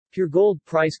Puregold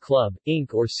Price Club,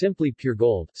 Inc. or simply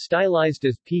Puregold, stylized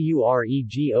as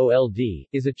Puregold,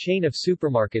 is a chain of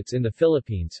supermarkets in the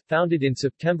Philippines, founded in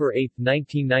September 8,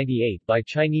 1998 by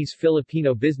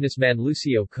Chinese-Filipino businessman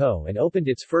Lucio Ko and opened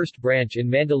its first branch in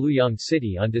Mandaluyong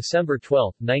City on December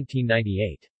 12,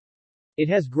 1998. It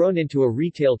has grown into a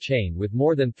retail chain with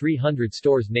more than 300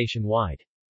 stores nationwide.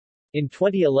 In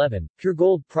 2011,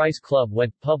 Puregold Price Club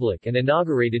went public and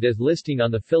inaugurated as listing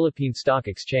on the Philippine Stock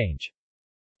Exchange.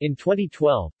 In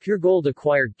 2012, Puregold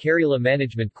acquired Carrila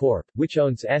Management Corp., which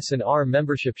owns S&R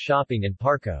Membership Shopping and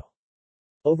Parco.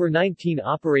 Over 19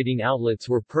 operating outlets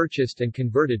were purchased and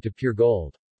converted to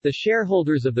Puregold. The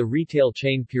shareholders of the retail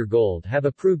chain Puregold have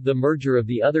approved the merger of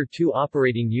the other two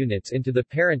operating units into the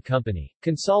parent company,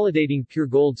 consolidating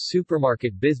Puregold's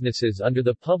supermarket businesses under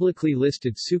the publicly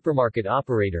listed supermarket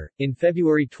operator. In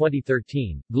February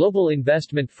 2013, global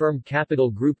investment firm Capital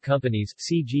Group Companies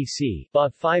 (CGC)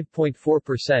 bought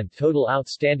 5.4% total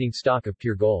outstanding stock of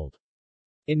Puregold.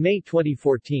 In May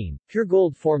 2014,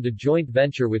 Puregold formed a joint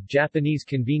venture with Japanese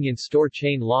convenience store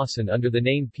chain Lawson under the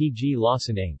name PG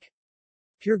Lawson Inc.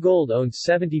 Puregold owns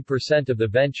 70% of the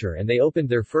venture and they opened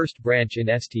their first branch in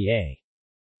Sta.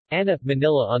 Ana,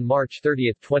 Manila on March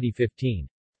 30, 2015.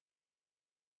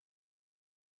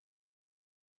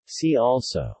 See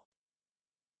also: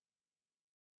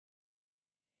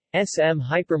 SM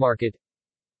Hypermarket,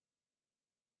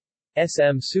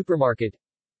 SM Supermarket,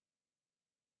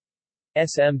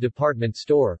 SM Department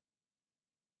Store,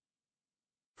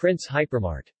 Prince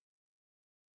Hypermart.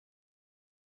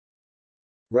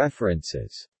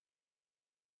 References.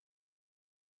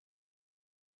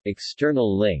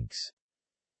 External links.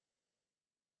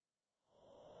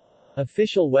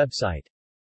 Official website.